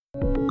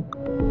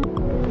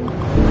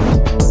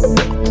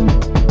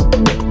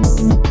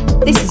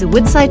is a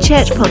Woodside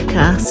Church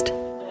podcast.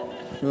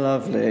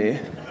 Lovely.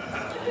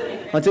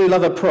 I do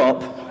love a prop,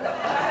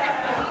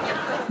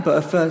 but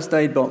a first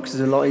aid box is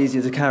a lot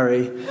easier to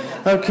carry.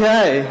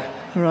 Okay,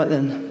 all right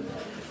then.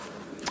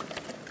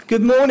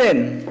 Good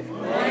morning.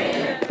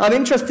 I'm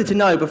interested to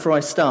know, before I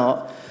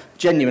start,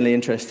 genuinely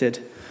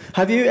interested,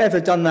 have you ever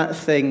done that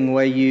thing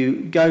where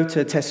you go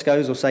to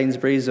Tesco's or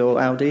Sainsbury's or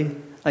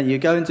Aldi and you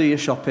go and do your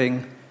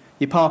shopping,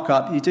 you park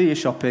up, you do your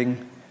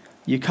shopping,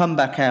 you come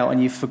back out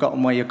and you've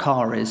forgotten where your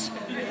car is?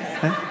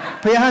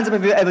 Put your hands up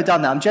if you've ever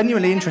done that. I'm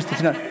genuinely interested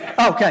to know.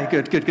 Oh, okay,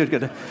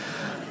 good.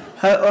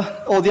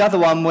 Or the other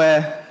one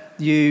where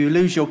you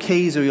lose your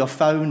keys or your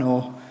phone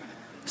or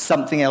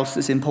something else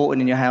that's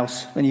important in your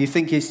house, and you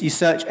think you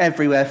search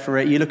everywhere for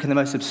it, you look in the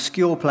most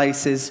obscure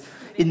places,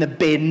 in the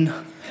bin,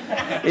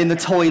 in the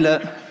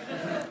toilet,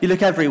 you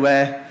look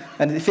everywhere,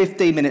 and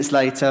 15 minutes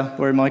later,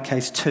 or in my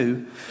case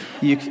 2,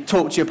 you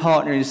talk to your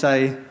partner and you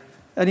say,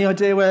 any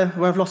idea where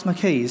I've lost my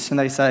keys? And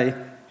they say,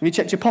 have you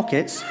checked your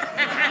pockets?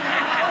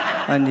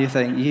 And you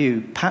think,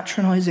 you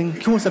patronising?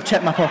 Of course I've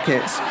checked my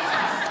pockets.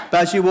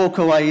 But as you walk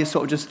away, you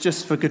sort of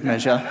just for good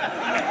measure.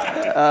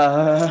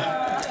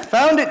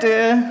 Found it,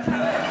 dear.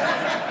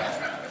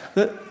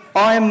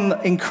 I'm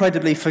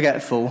incredibly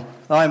forgetful.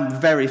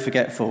 I'm very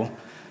forgetful.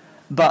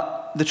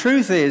 But the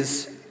truth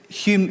is,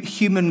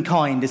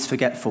 humankind is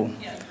forgetful.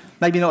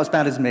 Maybe not as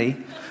bad as me,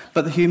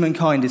 but the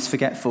humankind is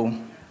forgetful.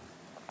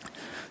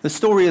 The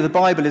story of the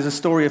Bible is a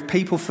story of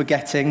people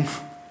forgetting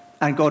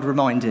and God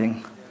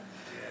reminding.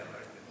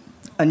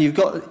 And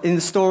in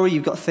the story,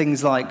 you've got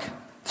things like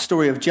the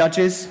story of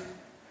Judges,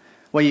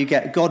 where you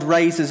get God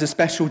raises a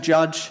special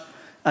judge,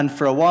 and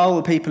for a while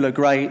the people are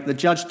great, the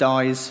judge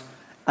dies,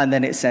 and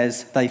then it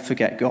says they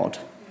forget God.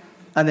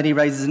 And then he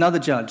raises another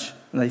judge,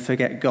 and they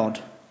forget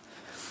God.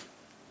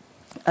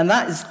 And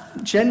that is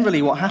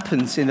generally what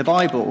happens in the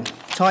Bible,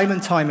 time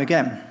and time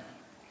again.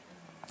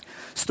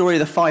 Story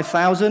of the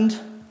 5,000.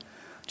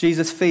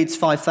 Jesus feeds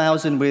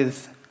 5,000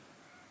 with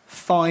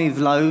 5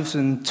 loaves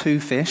and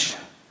 2 fish.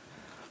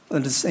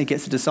 And he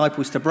gets the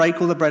disciples to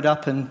break all the bread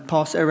up and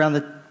pass it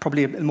around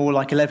probably more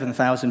like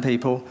 11,000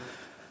 people.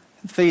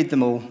 Feed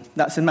them all.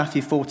 That's in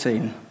Matthew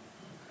 14.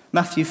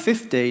 Matthew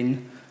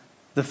 15,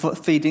 the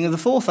feeding of the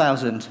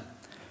 4,000.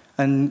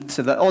 And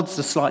so the odds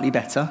are slightly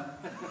better.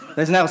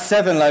 There's now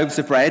 7 loaves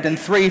of bread and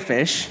 3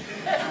 fish.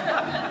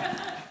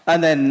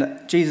 And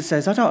then Jesus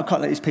says, I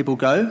can't let these people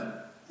go.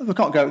 We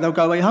can't go. They'll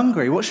go away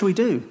hungry. What shall we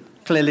do?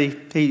 Clearly,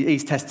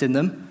 he's testing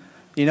them.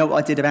 You know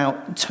what I did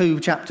about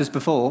 1 chapter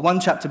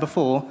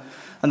before,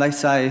 and they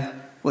say,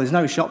 well, there's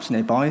no shops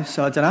nearby,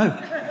 so I don't know.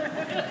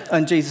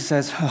 And Jesus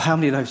says, how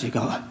many loaves you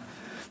got?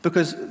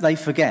 Because they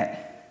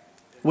forget.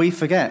 We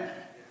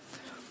forget.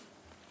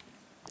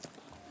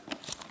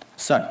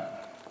 So,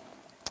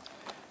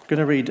 I'm going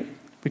to read.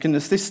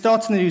 This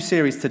starts in the new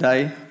series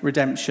today,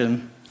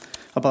 Redemption.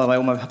 Oh, by the way,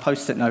 all my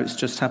post-it notes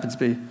just happen to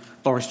be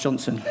Boris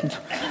Johnson.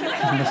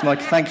 That's my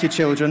thank you,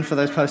 children, for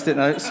those post-it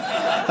notes.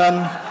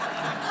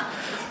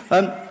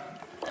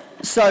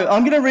 So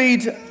I'm going to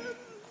read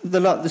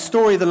the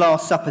story of the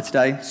Last Supper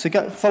today. So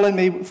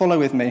follow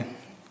with me.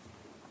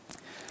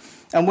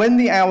 And when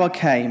the hour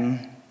came,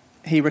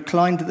 he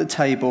reclined at the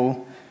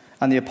table,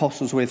 and the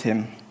apostles with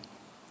him.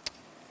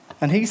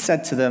 And he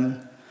said to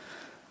them,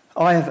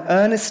 I have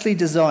earnestly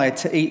desired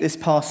to eat this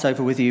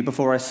Passover with you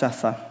before I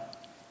suffer.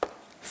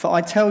 For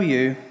I tell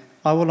you,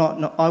 I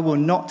will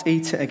not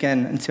eat it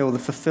again until the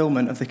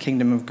fulfillment of the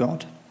kingdom of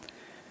God.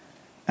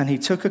 And he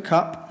took a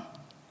cup,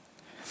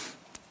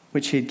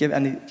 which he'd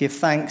give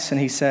thanks,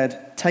 and he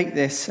said, take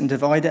this and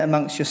divide it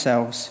amongst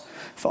yourselves.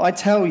 For I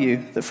tell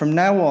you that from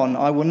now on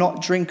I will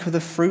not drink of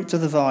the fruit of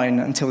the vine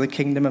until the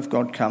kingdom of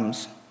God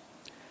comes.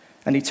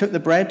 And he took the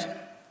bread,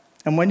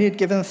 and when he had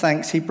given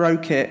thanks, he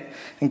broke it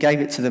and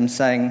gave it to them,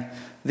 saying,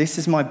 this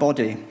is my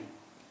body,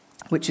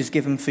 which is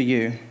given for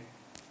you.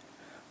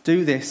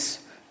 Do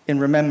this in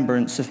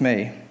remembrance of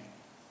me.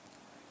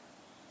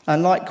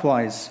 And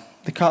likewise,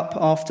 the cup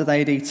after they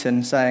had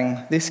eaten, saying,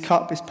 this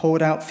cup is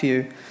poured out for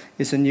you,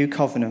 is a new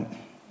covenant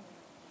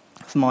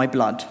of my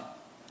blood.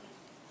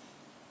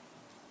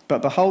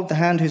 But behold, the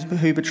hand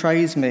who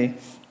betrays me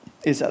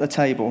is at the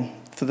table.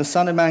 For the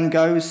Son of Man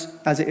goes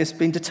as it has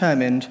been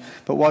determined,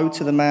 but woe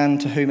to the man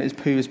to who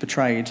is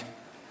betrayed.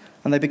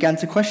 And they began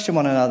to question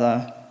one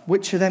another,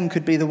 which of them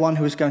could be the one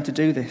who was going to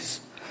do this?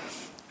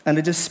 And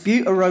a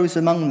dispute arose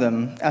among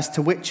them as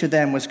to which of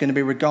them was going to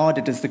be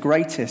regarded as the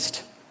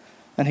greatest.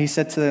 And he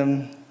said to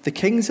them, the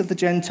kings of the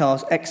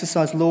Gentiles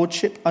exercise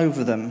lordship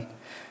over them,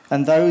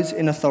 and those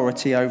in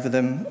authority over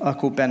them are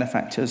called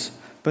benefactors.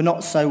 But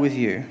not so with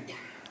you.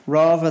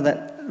 Rather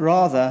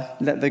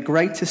let the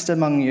greatest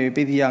among you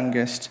be the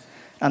youngest,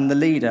 and the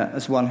leader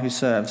as one who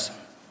serves.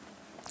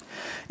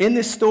 In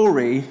this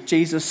story,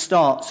 Jesus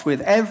starts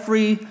with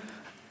every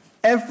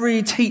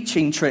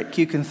teaching trick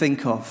you can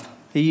think of.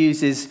 He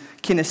uses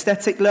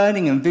kinesthetic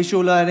learning and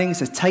visual learning. He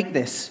says, take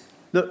this,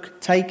 look,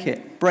 take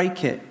it,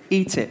 break it,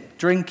 eat it,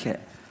 drink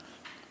it.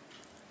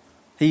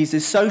 He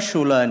uses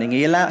social learning.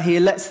 He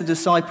lets the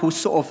disciples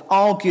sort of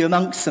argue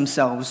amongst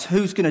themselves.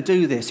 Who's going to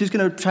do this? Who's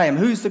going to betray him?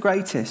 Who's the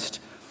greatest?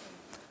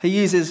 He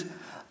uses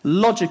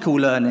logical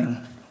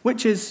learning.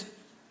 Which is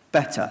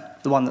better?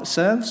 The one that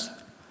serves,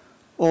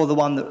 or the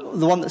one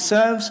that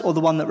serves, or the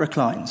one that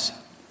reclines?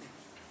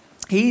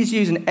 He's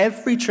using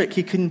every trick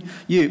he can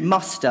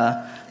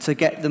muster to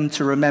get them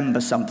to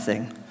remember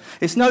something.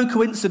 It's no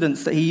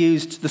coincidence that he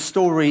used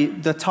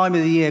the time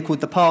of the year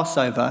called the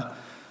Passover.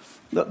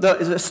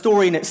 That is a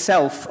story in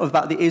itself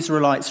about the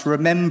Israelites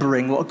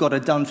remembering what God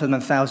had done for them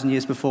 1,000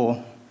 years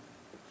before.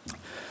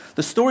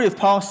 The story of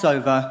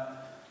Passover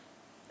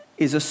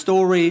is a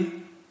story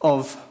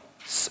of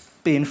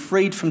being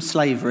freed from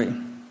slavery,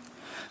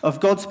 of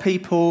God's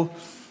people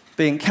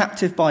being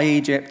captive by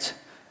Egypt,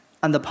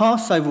 and the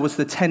Passover was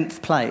the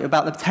 10th plague,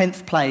 about the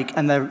 10th plague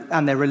and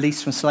their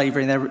release from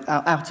slavery, and they're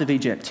out of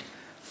Egypt.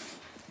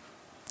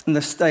 And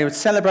they would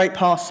celebrate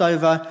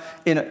Passover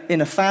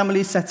in a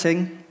family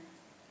setting.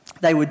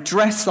 They would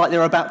dress like they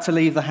were about to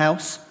leave the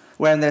house,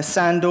 wearing their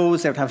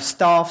sandals. They would have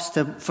staffs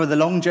for the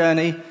long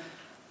journey.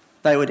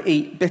 They would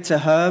eat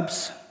bitter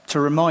herbs to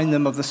remind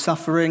them of the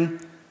suffering.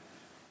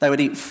 They would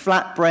eat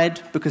flat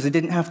bread because they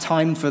didn't have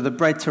time for the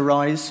bread to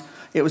rise.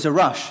 It was a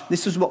rush.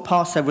 This was what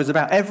Passover was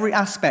about. Every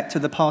aspect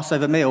of the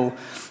Passover meal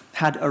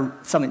had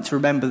something to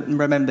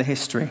remember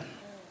history.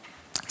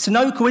 It's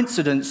no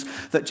coincidence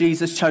that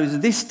Jesus chose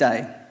this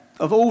day,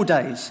 of all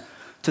days,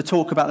 to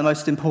talk about the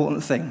most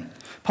important thing.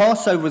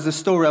 Passover was a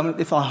story. I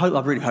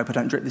really hope I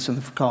don't drip this on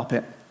the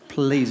carpet.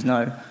 Please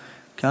no.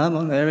 Come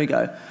on, there we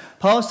go.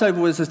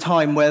 Passover was a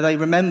time where they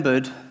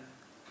remembered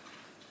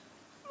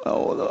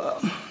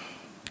the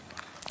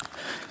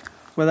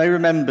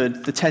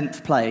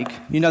 10th plague.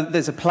 You know,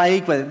 there's a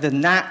plague where the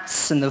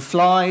gnats and the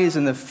flies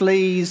and the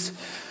fleas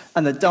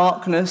and the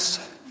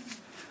darkness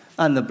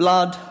and the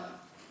blood.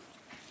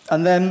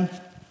 And then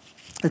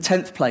the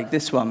 10th plague,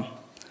 this one.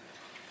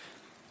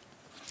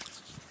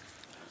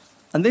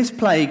 And this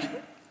plague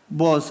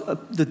was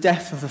the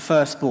death of the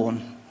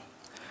firstborn.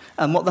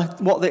 And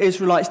what the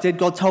Israelites did,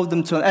 God told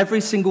them to, on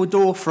every single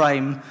door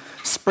frame,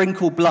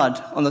 sprinkle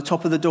blood on the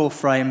top of the door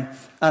frame,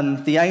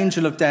 and the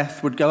angel of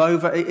death would go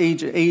over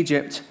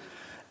Egypt,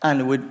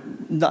 and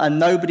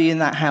nobody in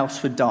that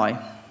house would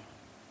die.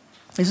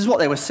 This is what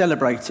they were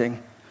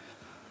celebrating.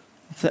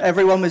 That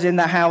everyone in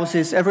the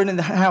houses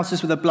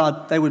with the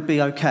blood, they would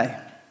be okay.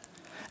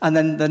 And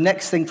then the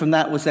next thing from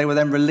that was they were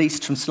then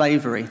released from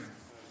slavery.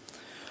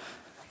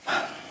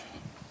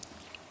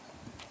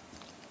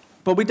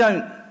 But we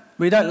don't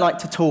like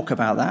to talk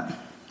about that,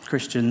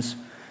 Christians.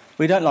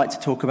 We don't like to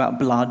talk about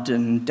blood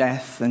and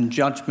death and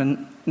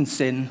judgment and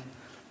sin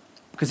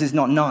because it's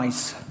not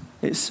nice.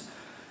 It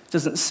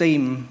doesn't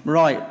seem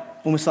right.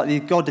 Almost like the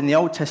God in the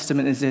Old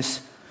Testament is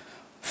this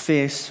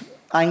fierce,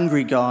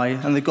 angry guy,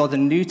 and the God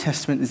in the New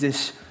Testament is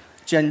this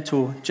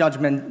gentle,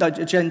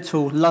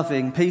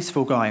 loving,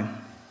 peaceful guy.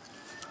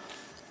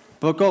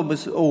 But God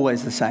was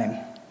always the same.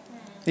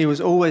 He was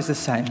always the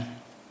same.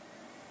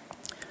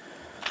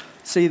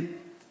 See,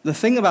 the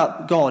thing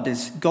about God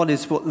is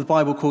what the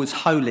Bible calls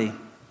holy.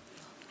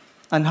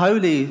 And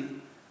holy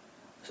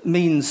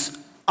means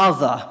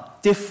other,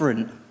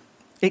 different,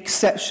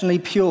 exceptionally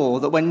pure,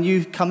 that when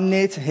you come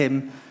near to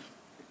him,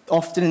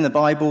 often in the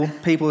Bible,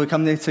 people who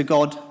come near to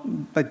God,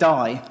 they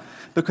die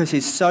because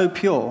he's so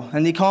pure.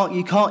 And he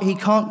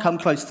can't come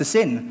close to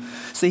sin.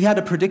 So he had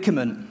a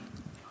predicament.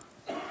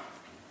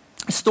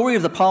 The story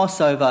of the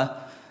Passover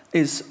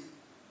is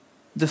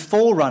the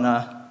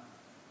forerunner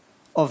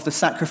of the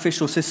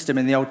sacrificial system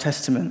in the Old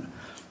Testament,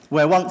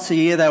 where once a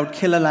year they would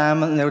kill a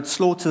lamb and they would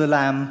slaughter the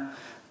lamb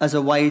as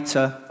a way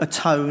to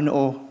atone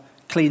or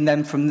clean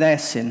them from their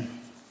sin.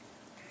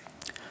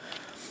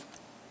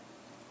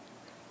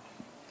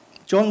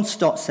 John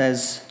Stott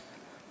says,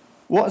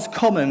 what's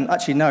common...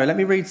 Actually, no, let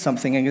me read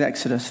something in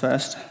Exodus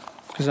first,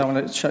 because I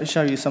want to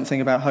show you something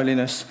about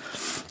holiness.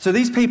 So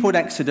these people in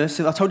Exodus,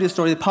 I told you the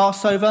story, the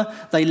Passover,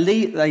 the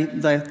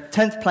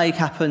 10th plague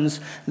happens,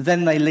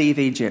 then they leave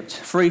Egypt,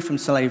 free from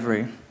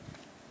slavery.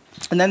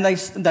 And then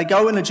they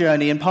go on a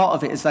journey, and part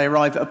of it is they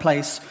arrive at a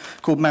place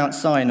called Mount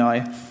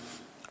Sinai.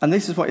 And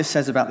this is what it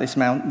says about this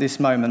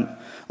moment.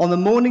 On the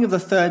morning of the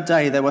third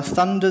day, there were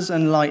thunders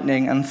and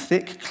lightning and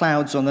thick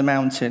clouds on the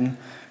mountain,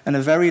 and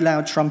a very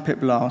loud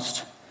trumpet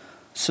blast,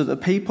 so the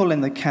people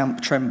in the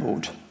camp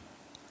trembled.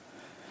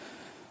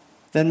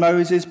 Then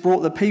Moses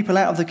brought the people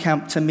out of the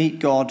camp to meet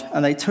God,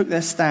 and they took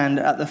their stand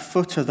at the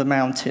foot of the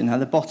mountain, at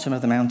the bottom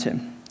of the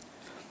mountain.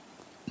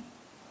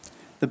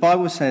 The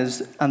Bible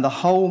says, and the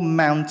whole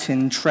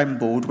mountain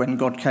trembled when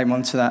God came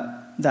onto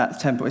that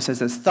temple. It says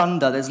there's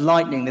thunder, there's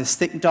lightning, there's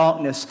thick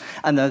darkness,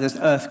 and there's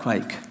an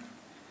earthquake.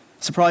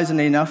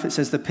 Surprisingly enough, it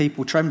says the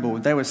people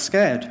trembled. They were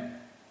scared.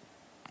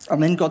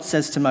 And then God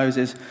says to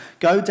Moses,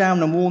 go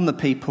down and warn the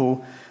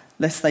people,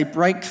 lest they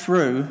break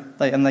through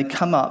and they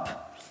come up,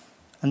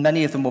 and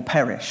many of them will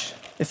perish.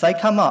 If they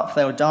come up,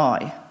 they'll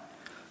die.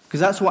 Because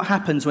that's what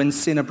happens when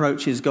sin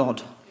approaches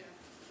God.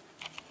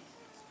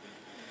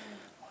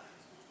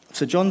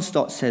 So John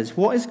Stott says,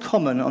 what is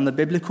common on the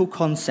biblical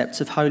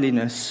concepts of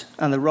holiness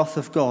and the wrath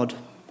of God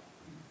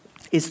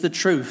is the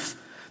truth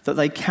that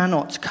they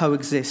cannot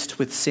coexist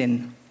with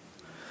sin.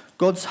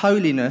 God's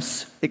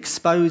holiness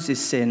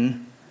exposes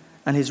sin,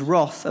 and his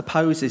wrath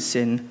opposes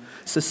sin.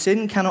 So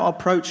sin cannot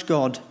approach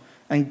God,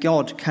 and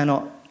God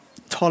cannot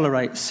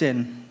tolerate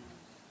sin.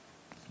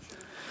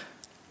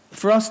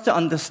 For us to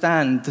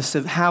understand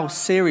how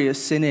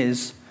serious sin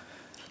is,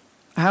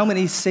 how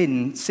many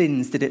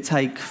sins did it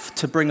take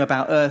to bring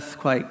about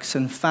earthquakes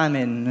and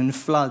famine and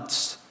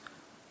floods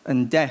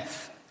and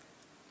death?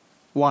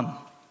 One.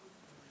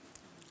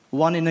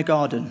 One in a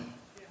garden.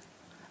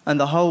 And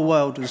the whole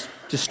world was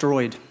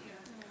destroyed.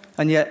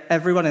 And yet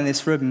everyone in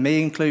this room,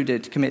 me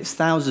included, commits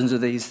thousands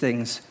of these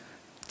things.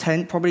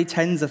 Probably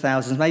tens of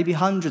thousands, maybe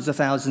hundreds of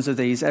thousands of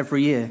these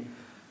every year.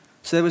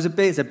 So it's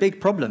a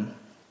big problem.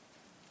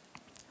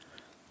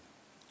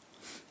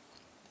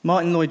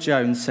 Martin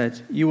Lloyd-Jones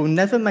said, "You will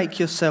never make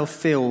yourself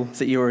feel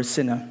that you are a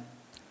sinner,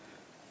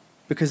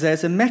 because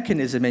there's a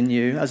mechanism in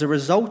you as a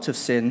result of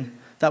sin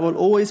that will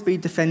always be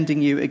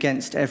defending you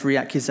against every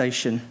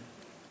accusation.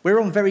 We're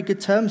on very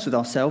good terms with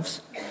ourselves,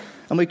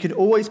 and we can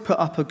always put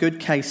up a good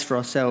case for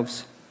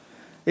ourselves.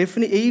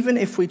 Even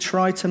if we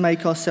try to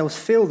make ourselves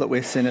feel that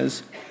we're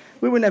sinners,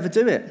 we will never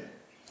do it.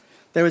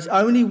 There is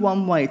only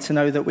one way to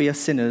know that we are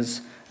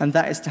sinners, and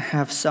that is to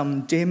have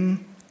some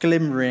dim,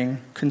 glimmering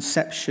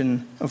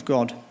conception of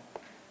God."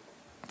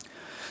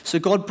 So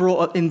God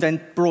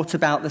brought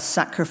about the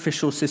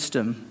sacrificial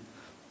system,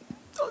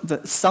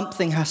 that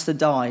something has to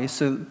die.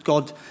 So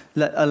God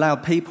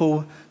allowed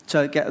people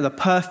to get the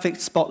perfect,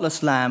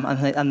 spotless lamb,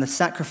 and they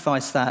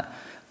sacrifice that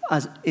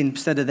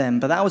instead of them.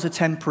 But that was a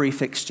temporary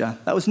fixture.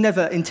 That was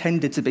never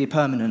intended to be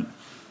permanent.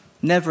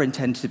 Never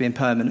intended to be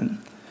permanent.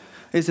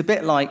 It's a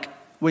bit like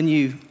when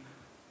you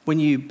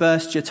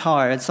burst your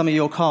tyre, and some of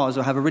your cars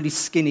will have a really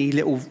skinny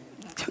little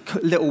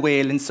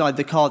wheel inside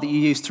the car that you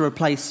use to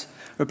replace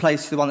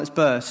the one that's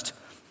burst.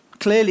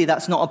 Clearly,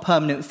 that's not a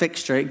permanent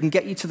fixture. It can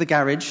get you to the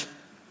garage,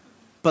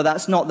 but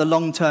that's not the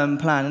long-term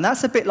plan. And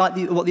that's a bit like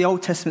what the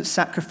Old Testament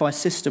sacrifice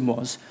system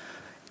was.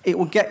 It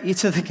will get you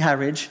to the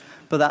garage,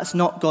 but that's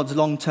not God's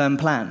long-term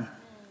plan.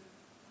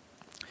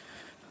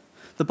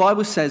 The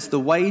Bible says the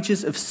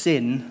wages of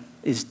sin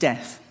is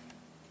death.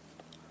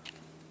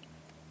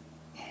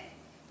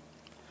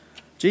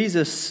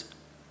 Jesus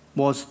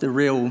was the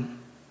real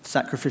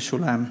sacrificial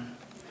lamb.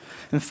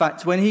 In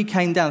fact, when he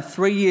came down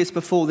 3 years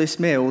before this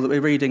meal that we're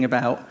reading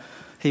about,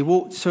 he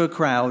walked to a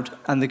crowd,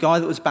 and the guy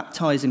that was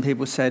baptizing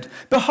people said,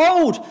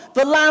 "Behold,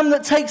 the lamb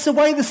that takes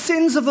away the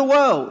sins of the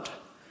world."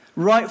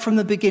 Right from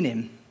the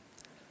beginning,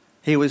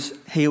 it was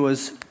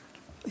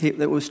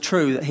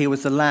true that he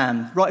was the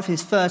lamb. Right from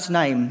his first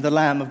name, the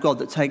Lamb of God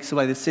that takes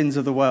away the sins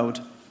of the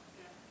world.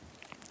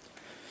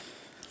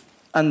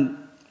 And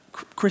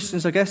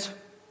Christians, I guess,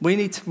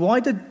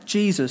 why did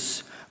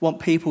Jesus want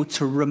people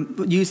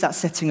to use that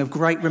setting of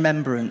great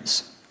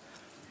remembrance?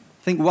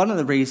 I think one of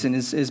the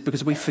reasons is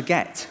because we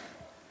forget.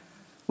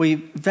 We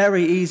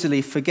very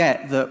easily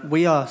forget that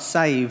we are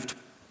saved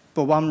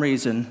for one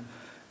reason,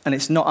 and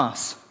it's not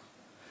us.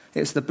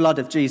 It's the blood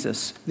of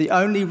Jesus. The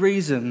only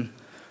reason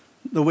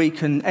that we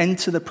can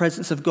enter the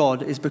presence of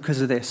God is because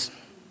of this.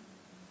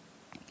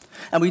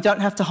 And we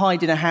don't have to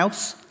hide in a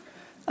house,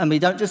 and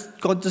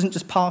God doesn't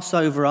just pass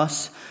over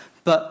us,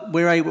 but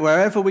we're able,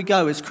 wherever we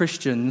go as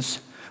Christians,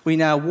 we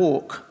now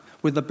walk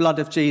with the blood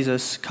of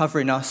Jesus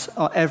covering us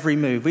our every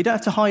move. We don't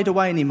have to hide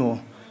away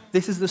anymore.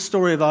 This is the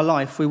story of our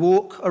life. We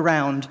walk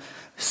around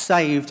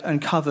saved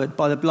and covered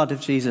by the blood of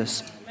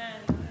Jesus.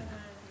 Amen.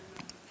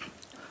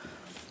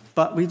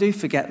 But we do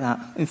forget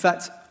that. In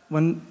fact,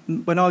 when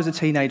I was a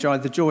teenager, I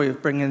had the joy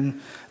of bringing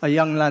a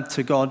young lad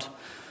to God.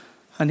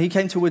 And he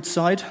came to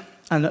Woodside.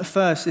 And at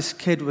first, this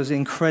kid was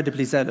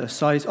incredibly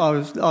zealous. I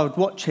would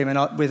watch him,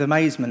 and with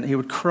amazement, he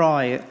would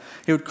cry.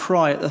 He would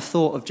cry at the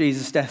thought of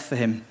Jesus' death for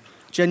him.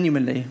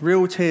 Genuinely,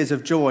 real tears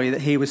of joy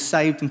that he was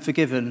saved and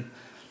forgiven.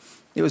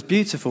 It was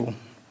beautiful.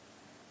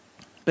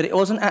 But it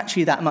wasn't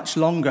actually that much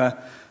longer,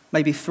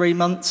 maybe 3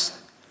 months,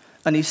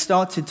 and he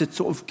started to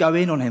sort of go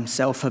in on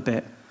himself a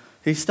bit.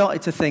 He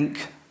started to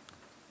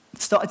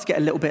get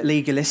a little bit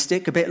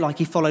legalistic, a bit like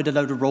he followed a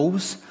load of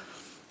rules.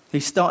 He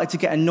started to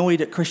get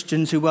annoyed at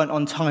Christians who weren't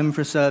on time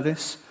for a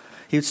service.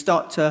 He would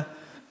start to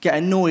get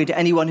annoyed at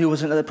anyone who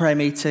wasn't at the prayer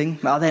meeting.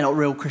 Oh, they're not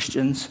real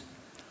Christians.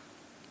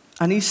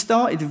 And he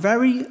started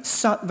very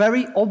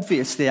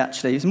obviously,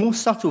 actually, it's more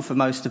subtle for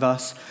most of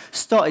us,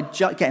 started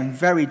getting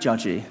very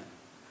judgy.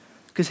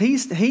 Because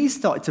he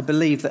started to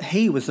believe that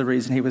he was the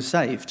reason he was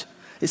saved.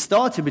 It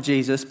started with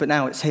Jesus, but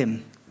now it's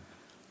him.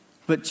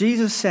 But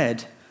Jesus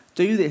said,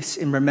 "Do this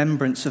in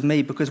remembrance of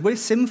me," because we're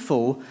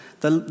sinful.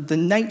 The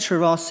nature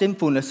of our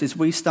sinfulness is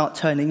we start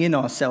turning in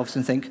ourselves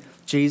and think,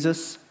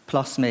 Jesus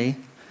plus me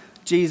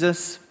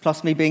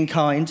being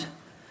kind,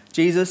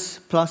 Jesus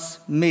plus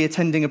me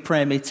attending a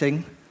prayer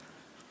meeting.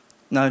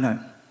 No.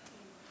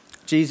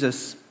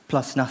 Jesus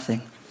plus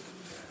nothing.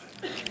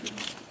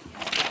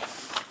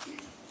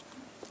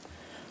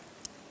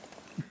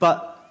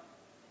 But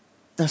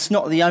that's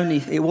not the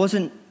only. It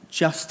wasn't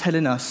just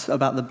telling us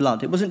about the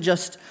blood. It wasn't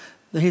just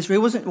the history.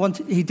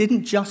 He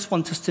didn't just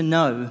want us to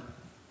know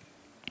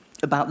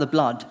about the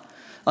blood.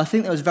 I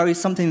think there was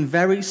something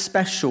very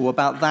special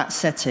about that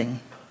setting,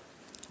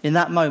 in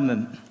that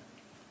moment,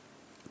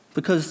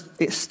 because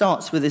it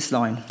starts with this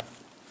line.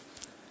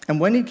 And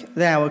when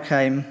the hour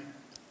came,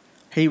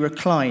 he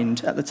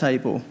reclined at the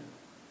table.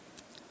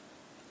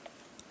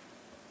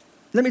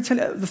 Let me tell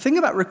you, the thing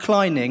about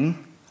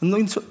reclining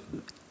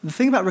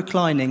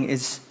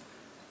is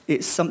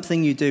it's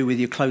something you do with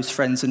your close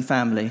friends and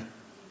family.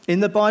 In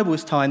the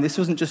Bible's time, this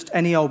wasn't just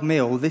any old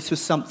meal. This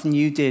was something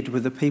you did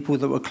with the people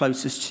that were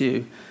closest to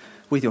you,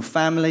 with your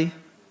family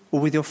or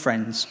with your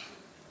friends.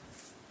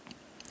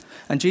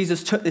 And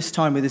Jesus took this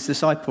time with his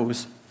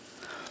disciples.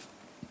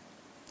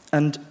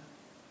 And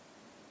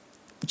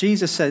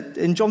Jesus said,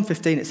 in John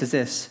 15 it says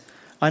this,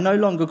 I no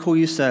longer call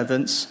you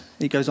servants,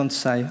 he goes on to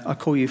say, I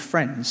call you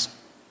friends.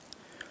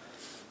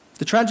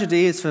 The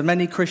tragedy is for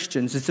many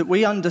Christians is that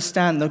we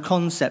understand the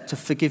concept of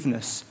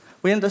forgiveness.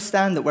 We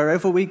understand that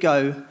wherever we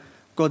go,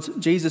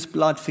 Jesus'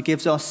 blood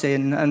forgives our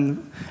sin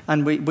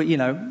and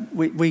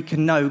we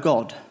can know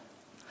God.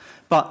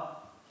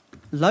 But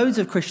loads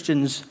of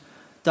Christians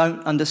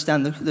don't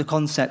understand the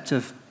concept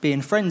of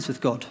being friends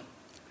with God.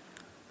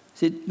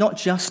 It's not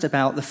just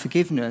about the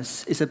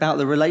forgiveness, it's about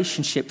the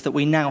relationship that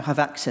we now have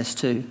access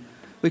to.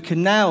 We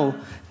can now,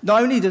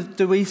 not only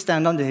do we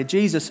stand under here,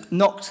 Jesus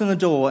knocks on the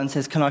door and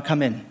says, can I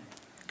come in?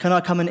 Can I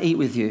come and eat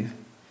with you?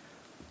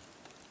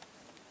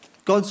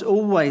 God's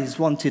always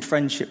wanted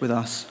friendship with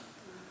us,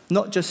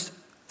 not just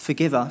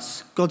forgive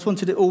us. God's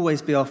wanted to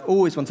always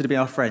wanted to be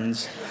our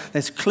friends.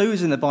 There's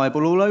clues in the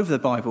Bible, all over the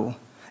Bible.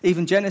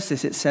 Even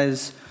Genesis, it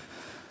says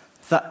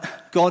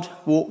that God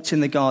walked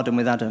in the garden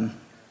with Adam.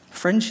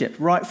 Friendship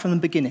right from the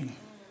beginning.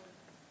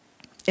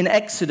 In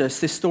Exodus,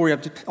 this story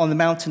on the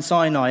mountain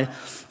Sinai,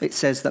 it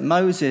says that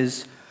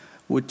Moses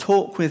would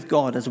talk with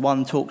God as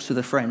one talks with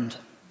a friend.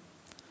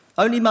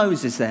 Only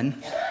Moses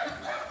then,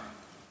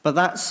 but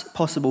that's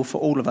possible for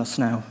all of us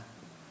now.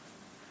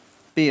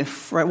 Be a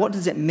friend. What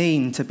does it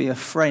mean to be a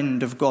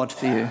friend of God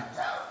for you?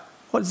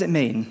 What does it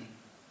mean?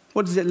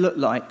 What does it look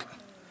like?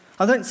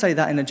 I don't say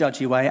that in a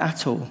judgy way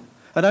at all.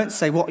 I don't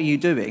say, what are you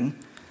doing?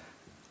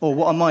 Or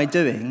what am I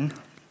doing?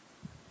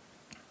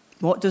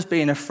 What does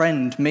being a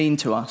friend mean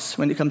to us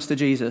when it comes to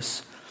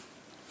Jesus?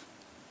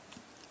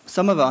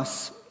 Some of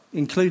us,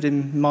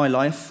 including my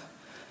life,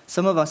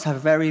 some of us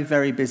have very,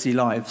 very busy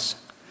lives.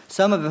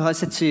 Some of us, I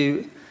said to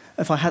you,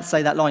 if I had to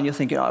say that line, you're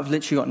thinking, I've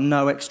literally got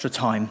no extra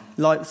time.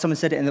 Like someone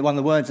said it in one of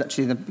the words,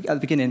 actually, at the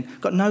beginning,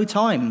 got no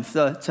time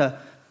to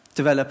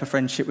develop a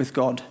friendship with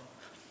God.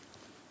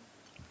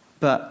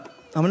 But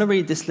I'm going to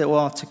read this little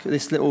article,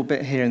 this little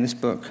bit here in this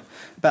book,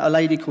 about a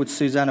lady called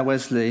Susanna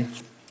Wesley,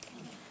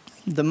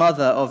 the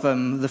mother of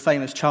the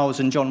famous Charles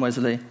and John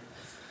Wesley.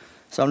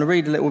 So I'm going to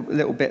read a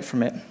little bit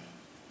from it.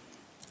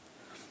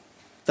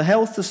 The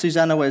health of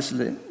Susanna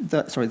Wesley,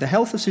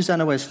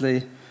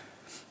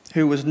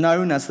 who was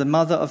known as the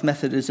mother of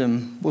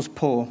Methodism, was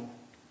poor.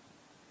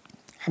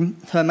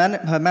 Her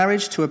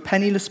marriage to a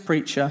penniless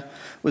preacher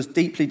was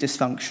deeply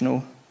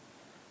dysfunctional.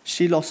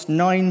 She lost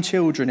 9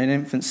 children in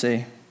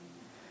infancy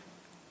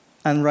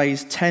and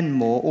raised 10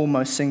 more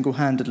almost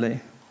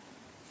single-handedly.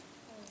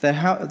 Their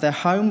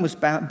home was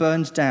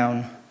burned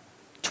down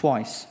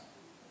twice.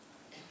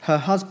 Her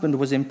husband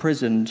was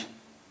imprisoned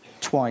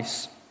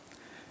twice.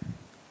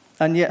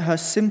 And yet her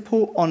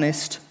simple,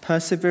 honest,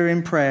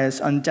 persevering prayers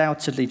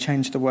undoubtedly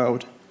changed the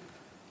world.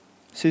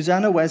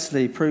 Susanna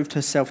Wesley proved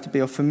herself to be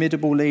a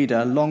formidable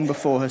leader long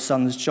before her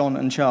sons John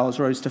and Charles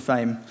rose to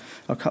fame.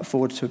 I'll cut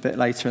forward to a bit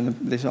later in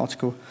this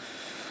article.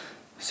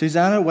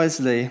 Susanna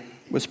Wesley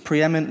was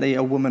preeminently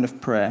a woman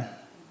of prayer.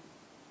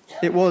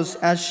 It was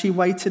as she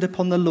waited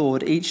upon the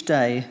Lord each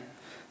day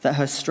that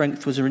her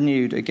strength was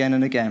renewed again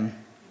and again.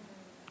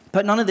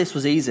 But none of this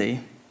was easy.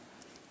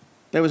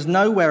 There was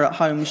nowhere at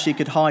home she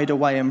could hide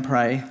away and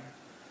pray.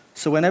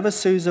 So whenever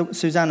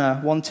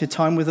Susanna wanted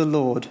time with the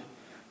Lord,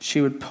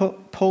 she would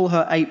pull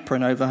her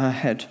apron over her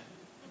head.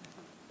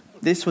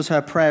 This was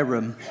her prayer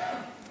room,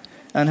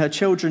 and her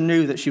children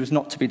knew that she was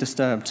not to be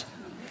disturbed.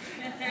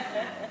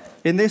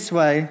 In this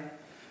way,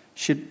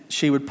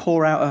 she would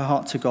pour out her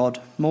heart to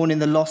God, mourning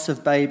the loss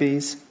of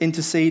babies,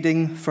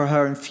 interceding for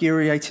her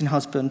infuriating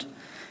husband,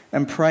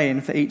 and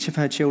praying for each of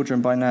her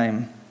children by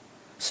name.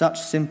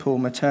 Such simple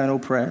maternal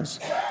prayers,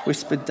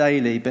 whispered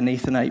daily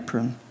beneath an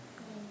apron,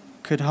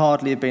 could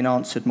hardly have been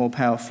answered more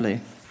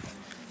powerfully.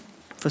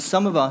 For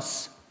some of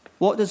us,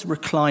 what does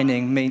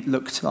reclining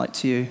look like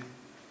to you?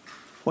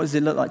 What does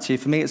it look like to you?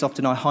 For me, it's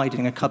often I hide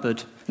in a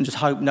cupboard and just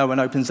hope no one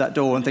opens that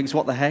door and thinks,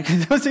 what the heck?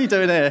 What's he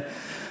doing here?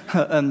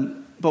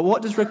 But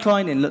what does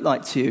reclining look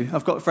like to you?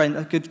 I've got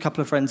a good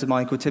couple of friends of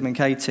mine called Tim and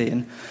Katie,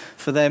 and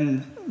for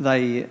them,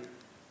 they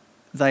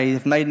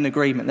have made an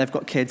agreement. They've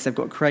got kids. They've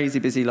got crazy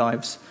busy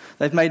lives.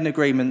 They've made an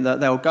agreement that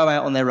they'll go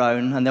out on their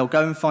own and they'll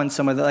go and find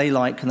somewhere that they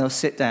like and they'll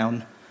sit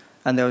down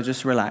and they'll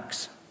just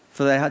relax.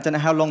 I don't know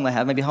how long they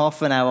have, maybe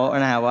half an hour or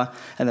an hour,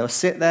 and they'll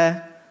sit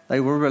there, They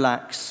will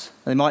relax.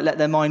 They might let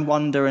their mind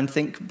wander and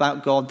think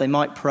about God. They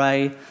might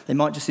pray. They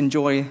might just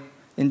enjoy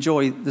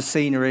the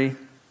scenery.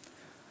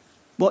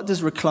 What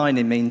does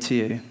reclining mean to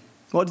you?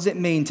 What does it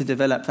mean to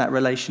develop that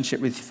relationship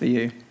for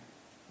you?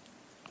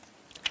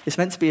 It's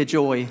meant to be a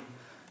joy.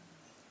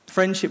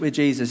 Friendship with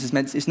Jesus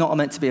it's not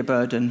meant to be a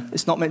burden.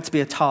 It's not meant to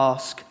be a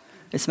task.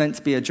 It's meant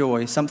to be a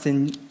joy,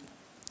 something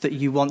that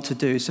you want to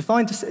do. So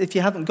if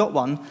you haven't got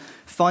one,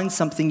 find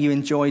something you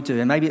enjoy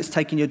doing. Maybe it's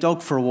taking your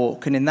dog for a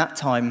walk, and in that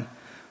time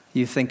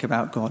you think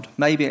about God.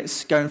 Maybe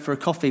it's going for a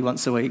coffee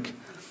once a week.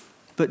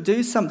 But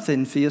do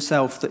something for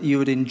yourself that you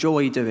would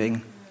enjoy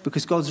doing,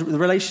 because the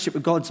relationship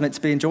with God's meant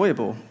to be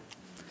enjoyable.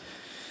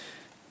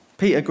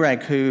 Peter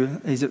Gregg,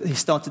 he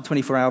started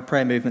 24-hour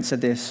prayer movement, said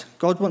this: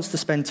 God wants to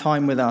spend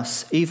time with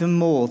us even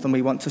more than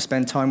we want to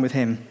spend time with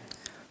him.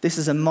 This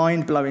is a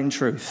mind-blowing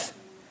truth.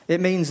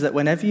 It means that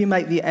whenever you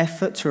make the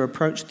effort to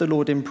approach the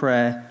Lord in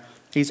prayer,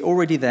 he's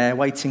already there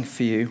waiting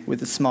for you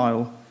with a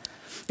smile.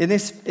 In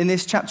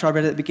this chapter I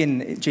read at the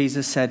beginning,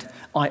 Jesus said,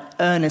 I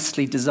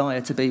earnestly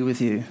desire to be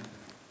with you.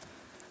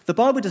 The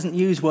Bible doesn't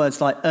use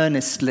words like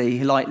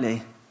earnestly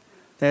lightly.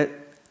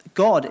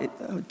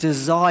 God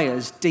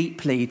desires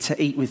deeply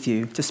to eat with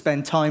you, to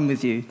spend time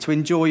with you, to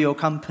enjoy your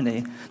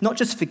company, not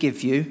just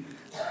forgive you,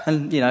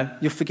 and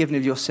you're forgiven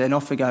of your sin,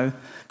 off we go.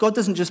 God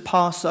doesn't just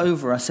pass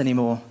over us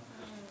anymore.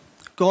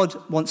 God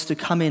wants to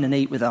come in and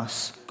eat with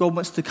us. God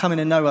wants to come in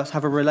and know us,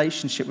 have a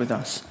relationship with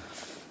us.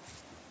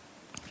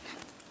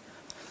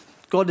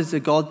 God is a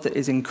God that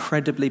is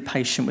incredibly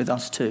patient with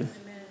us too.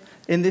 Amen.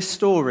 In this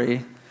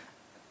story,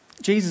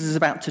 Jesus is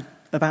about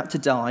to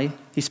die.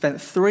 He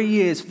spent 3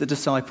 years with the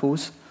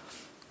disciples,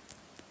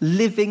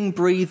 living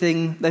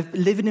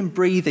and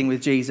breathing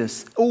with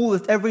Jesus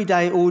every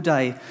day, all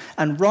day.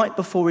 And right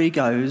before he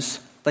goes,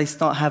 they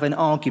start having an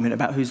argument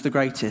about who's the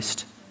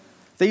greatest.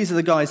 These are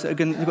the guys that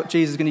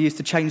Jesus is going to use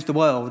to change the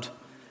world.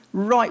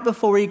 Right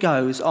before he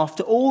goes,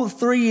 after all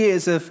 3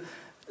 years of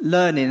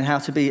learning how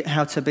to be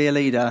a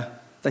leader,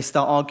 they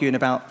start arguing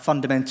about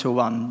fundamental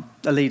one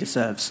a leader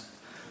serves.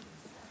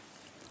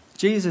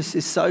 Jesus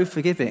is so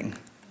forgiving.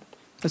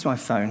 There's my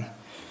phone.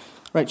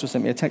 Rachel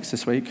sent me a text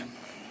this week.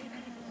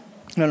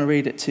 I'm going to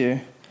read it to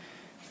you.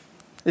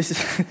 This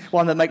is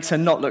one that makes her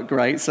not look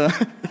great, so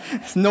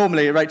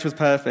normally Rachel's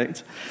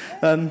perfect.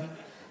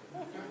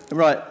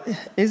 Right,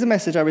 here's a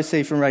message I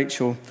received from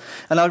Rachel.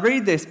 And I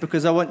read this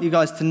because I want you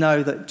guys to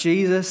know that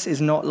Jesus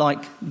is not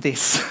like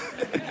this.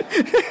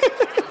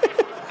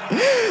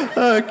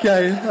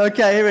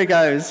 Okay, here it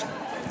goes.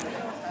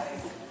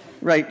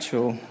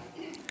 Rachel,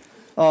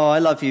 I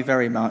love you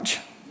very much.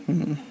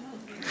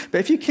 But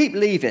if you keep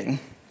leaving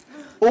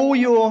all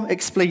your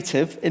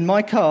expletive in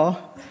my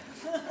car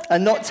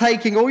and not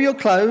taking all your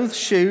clothes,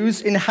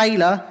 shoes,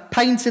 inhaler,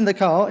 paint in the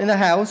car, in the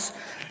house,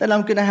 then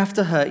I'm going to have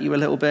to hurt you a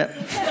little bit.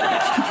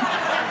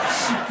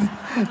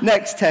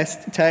 Next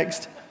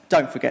text,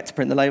 don't forget to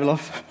print the label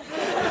off.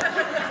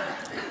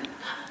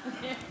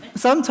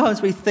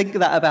 Sometimes we think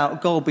that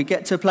about God. We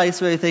get to a place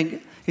where we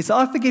think, he said,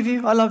 I forgive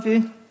you, I love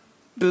you.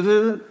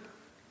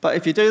 But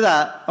if you do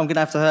that, I'm going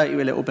to have to hurt you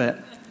a little bit.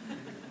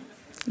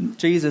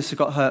 Jesus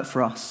got hurt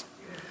for us.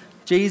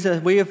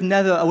 We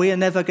are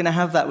never going to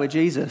have that with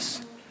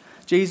Jesus.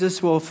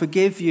 Jesus will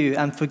forgive you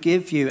and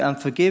forgive you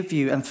and forgive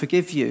you and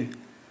forgive you,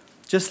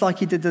 just like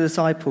he did the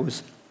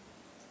disciples.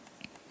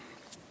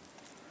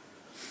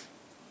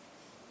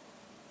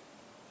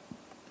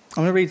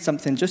 I'm going to read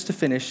something just to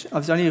finish. I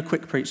was only a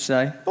quick preach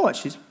today.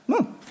 Actually,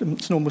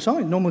 it's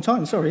normal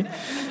time, sorry.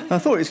 I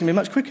thought it was going to be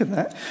much quicker than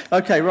that.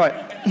 Okay, right.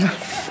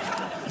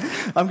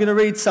 I'm going to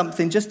read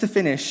something just to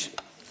finish.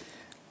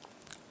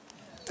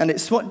 And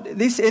this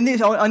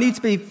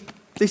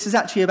is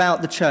actually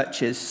about the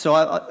churches. So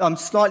I'm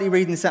slightly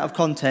reading this out of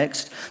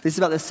context. This is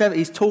about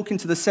he's talking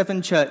to the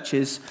 7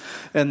 churches.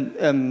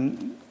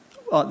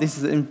 This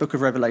is in the book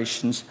of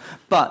Revelations.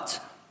 But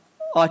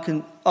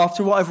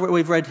after whatever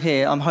we've read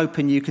here, I'm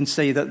hoping you can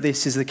see that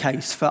this is the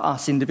case for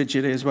us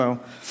individually as well.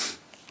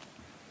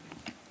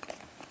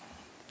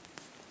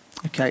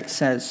 Okay, it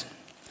says,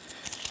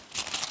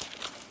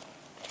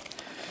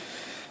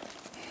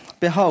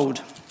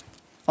 Behold,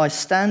 I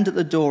stand at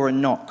the door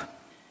and knock.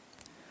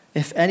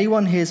 If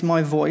anyone hears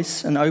my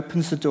voice and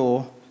opens the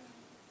door,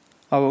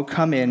 I will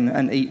come in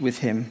and eat with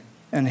him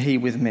and he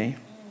with me.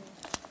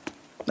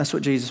 That's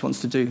what Jesus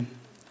wants to do. He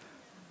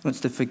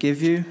wants to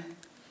forgive you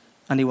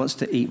and he wants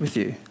to eat with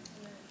you.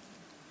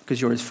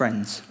 Because you're his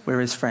friends.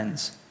 We're his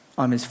friends.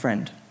 I'm his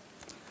friend.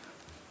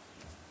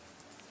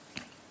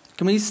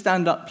 Can we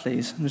stand up,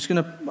 please?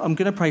 I'm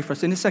going to pray for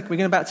us. In a second,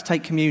 we're about to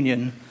take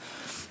communion.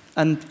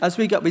 And as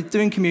we're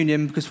doing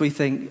communion because we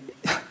think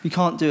we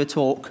can't do a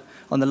talk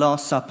on the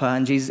Last Supper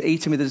and Jesus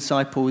eating with the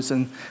disciples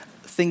and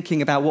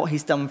thinking about what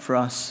he's done for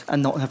us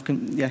and not have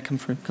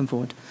come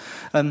forward.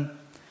 I'm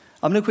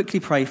going to quickly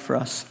pray for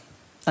us.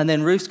 And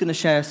then Ruth's going to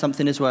share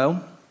something as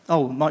well.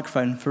 Oh,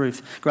 microphone for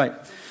Ruth. Great.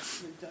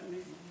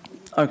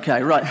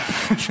 Okay, right.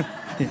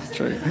 Yeah,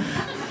 true.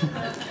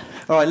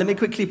 All right, let me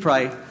quickly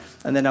pray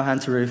and then I'll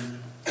hand to Ruth.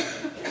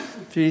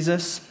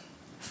 Jesus,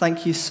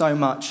 thank you so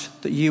much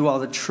that you are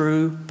the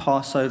true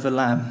Passover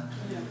lamb.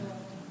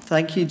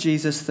 Thank you,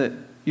 Jesus, that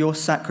your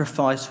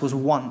sacrifice was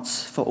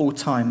once for all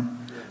time,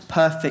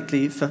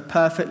 perfectly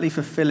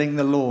fulfilling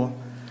the law,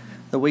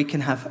 that we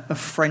can have a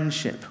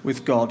friendship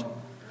with God.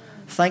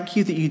 Thank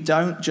you that you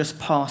don't just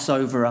pass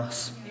over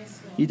us.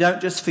 You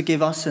don't just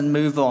forgive us and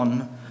move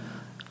on.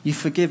 You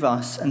forgive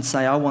us and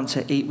say, I want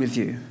to eat with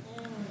you.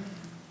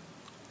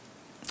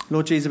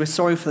 Lord Jesus, we're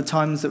sorry for the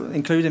times, that,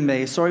 including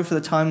me, sorry for the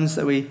times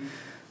that we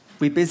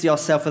busy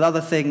ourselves with other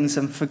things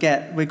and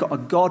forget we've got a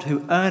God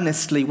who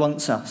earnestly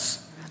wants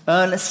us,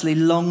 earnestly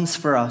longs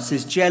for us,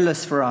 is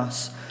jealous for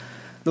us.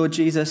 Lord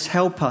Jesus,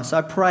 help us.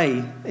 I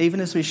pray, even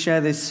as we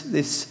share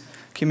this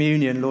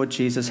communion, Lord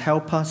Jesus,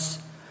 help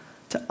us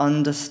to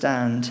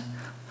understand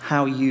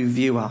how you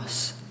view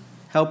us.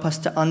 Help us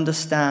to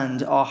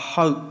understand our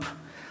hope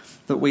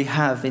that we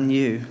have in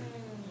you,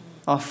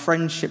 our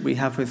friendship we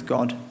have with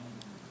God.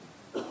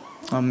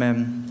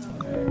 Amen.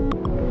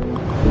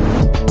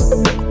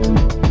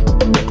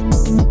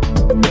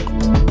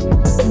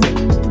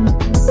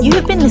 You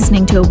have been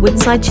listening to a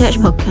Woodside Church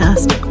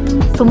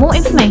podcast. For more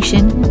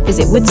information,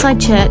 visit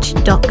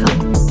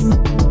woodsidechurch.com.